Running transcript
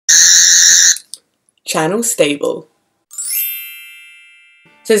channel stable.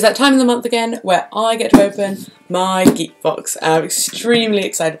 So it's that time of the month again where I get to open my GeekBox. I'm extremely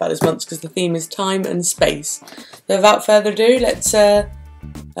excited about this month because the theme is time and space. So without further ado, let's this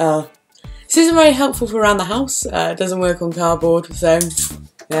isn't very helpful for around the house. It doesn't work on cardboard, so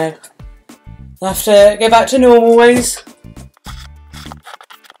yeah, I'll have to go back to normal ways.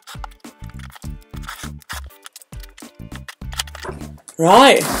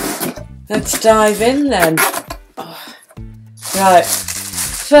 Right, let's dive in then. Right,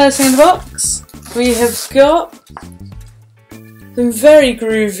 first thing in the box, we have got some very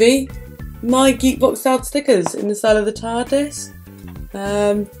groovy My GeekBox style stickers in the style of the TARDIS.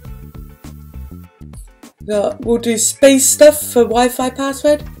 We'll do space stuff for Wi-Fi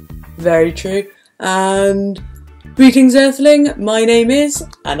password, very true, and greetings Earthling, my name is,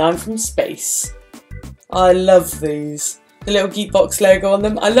 and I'm from space. I love these. The little GeekBox logo on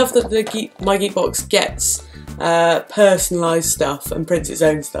them. I love that My GeekBox gets personalised stuff and prints its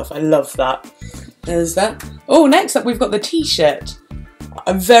own stuff. I love that. There's that. Oh, next up we've got the t-shirt.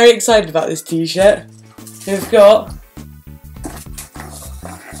 I'm very excited about this t-shirt. We've got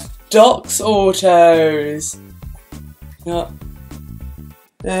Doc's Autos. Oh,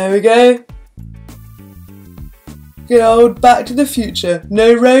 there we go. Good old Back to the Future.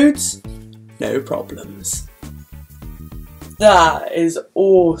 No roads, no problems. That is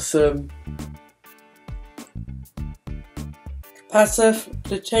awesome. Capacitor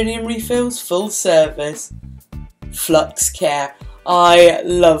plutonium refills, full service. Flux care. I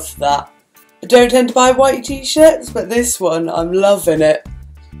love that. I don't tend to buy white t-shirts, but this one, I'm loving it.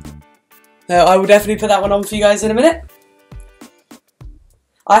 I will definitely put that one on for you guys in a minute.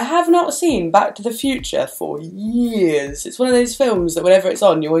 I have not seen Back to the Future for years. It's one of those films that whenever it's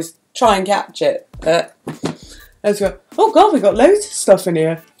on, you always try and catch it. Let's go. Oh god, we've got loads of stuff in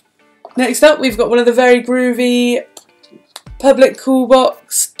here. Next up, we've got one of the very groovy Public Cool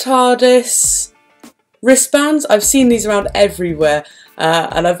Box TARDIS wristbands. I've seen these around everywhere,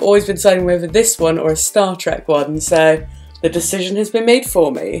 and I've always been deciding whether this one or a Star Trek one, so the decision has been made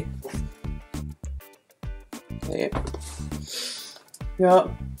for me. There you go.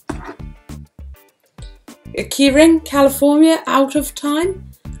 Got a keyring, California, Out of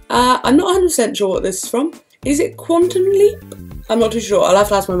Time. I'm not 100% sure what this is from. Is it Quantum Leap? I'm not too sure. I'll have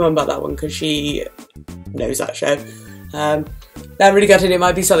to ask my mum about that one because she knows that show. That really gutted. It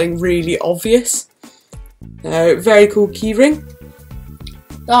might be something really obvious. Very cool keyring.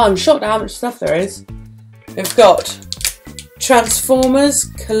 Oh, I'm shocked at how much stuff there is. We've got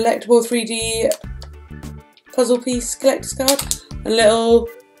Transformers collectible 3D puzzle piece collector's card. A little...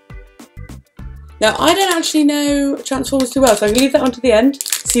 Now, I don't actually know Transformers too well, so I'm going to leave that one to the end,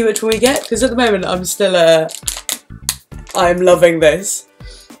 see which one we get, because at the moment I'm still, I'm loving this.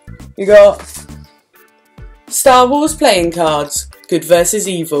 You got Star Wars playing cards, good versus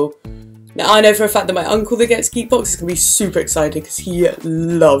evil. Now, I know for a fact that my uncle that gets GeekBox is going to be super excited because he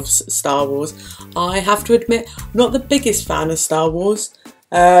loves Star Wars. I have to admit, I'm not the biggest fan of Star Wars,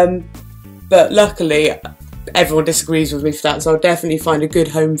 but luckily everyone disagrees with me for that, so I'll definitely find a good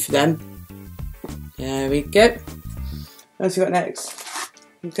home for them. There we go. What else we got next?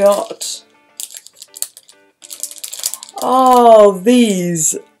 We got... Oh,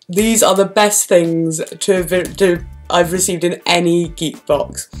 these are the best things I've received in any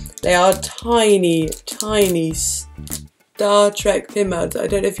GeekBox. They are tiny, tiny Star Trek pinmuds. I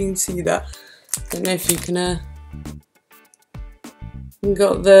don't know if you can see that. I don't know if you can... We've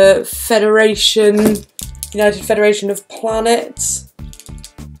got the United Federation of Planets.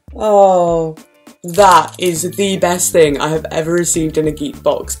 Oh, that is the best thing I have ever received in a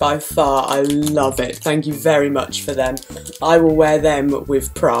GeekBox by far. I love it. Thank you very much for them. I will wear them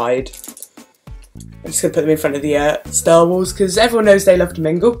with pride. I'm just going to put them in front of the Star Wars because everyone knows they love to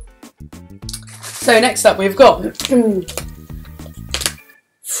mingle. So next up we've got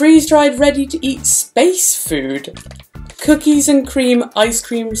freeze-dried ready-to-eat space food. Cookies and cream ice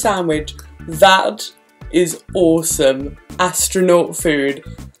cream sandwich. That is awesome. Astronaut food.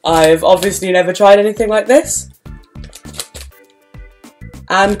 I've obviously never tried anything like this.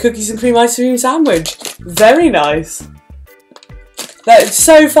 And cookies and cream ice cream sandwich. Very nice.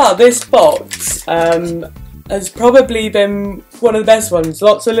 So far this box has probably been one of the best ones.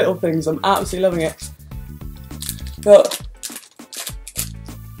 Lots of little things. I'm absolutely loving it. Got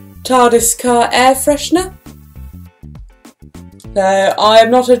TARDIS car air freshener. I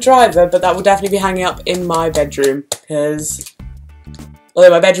am not a driver, but that will definitely be hanging up in my bedroom because although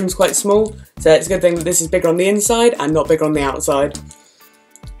my bedroom's quite small, so it's a good thing that this is bigger on the inside and not bigger on the outside.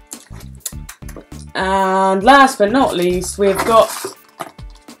 And last but not least, we've got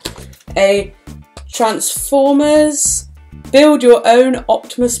a Transformers, build your own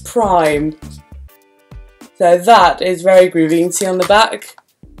Optimus Prime. So that is very groovy. You can see on the back.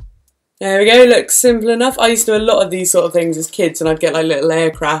 There we go, looks simple enough. I used to do a lot of these sort of things as kids and I'd get like little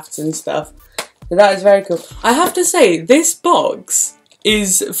aircrafts and stuff. So that is very cool. I have to say, this box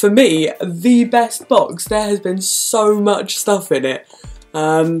is, for me, the best box. There has been so much stuff in it.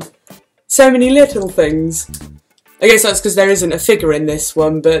 So many little things. I guess that's because there isn't a figure in this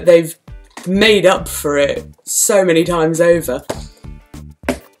one, but they've made up for it so many times over.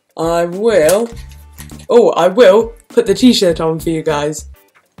 I will put the t-shirt on for you guys.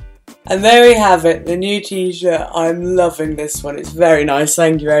 And there we have it, the new t-shirt. I'm loving this one, it's very nice,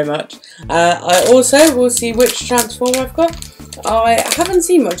 thank you very much. I also will see which Transformer I've got. I haven't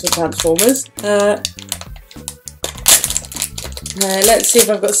seen much of Transformers. Let's see if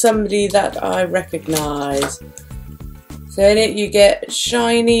I've got somebody that I recognise. So in it you get a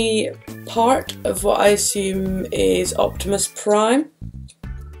shiny part of what I assume is Optimus Prime.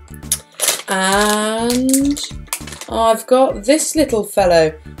 And I've got this little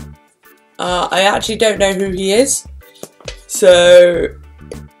fellow. I actually don't know who he is. So,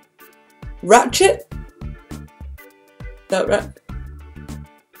 Ratchet? That right?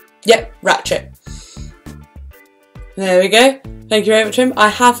 Yep, Ratchet. There we go. Thank you very much, Tim. I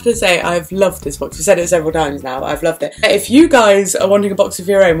have to say, I've loved this box. I've said it several times now. I've loved it. If you guys are wanting a box of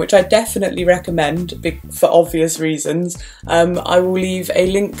your own, which I definitely recommend for obvious reasons, I will leave a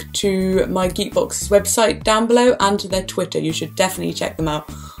link to My GeekBox's website down below and to their Twitter. You should definitely check them out.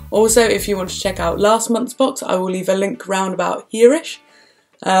 Also, if you want to check out last month's box, I will leave a link round about here-ish.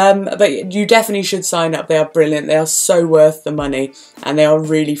 But you definitely should sign up. They are brilliant. They are so worth the money and they are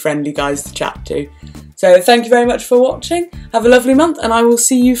really friendly guys to chat to. So thank you very much for watching. Have a lovely month and I will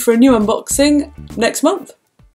see you for a new unboxing next month.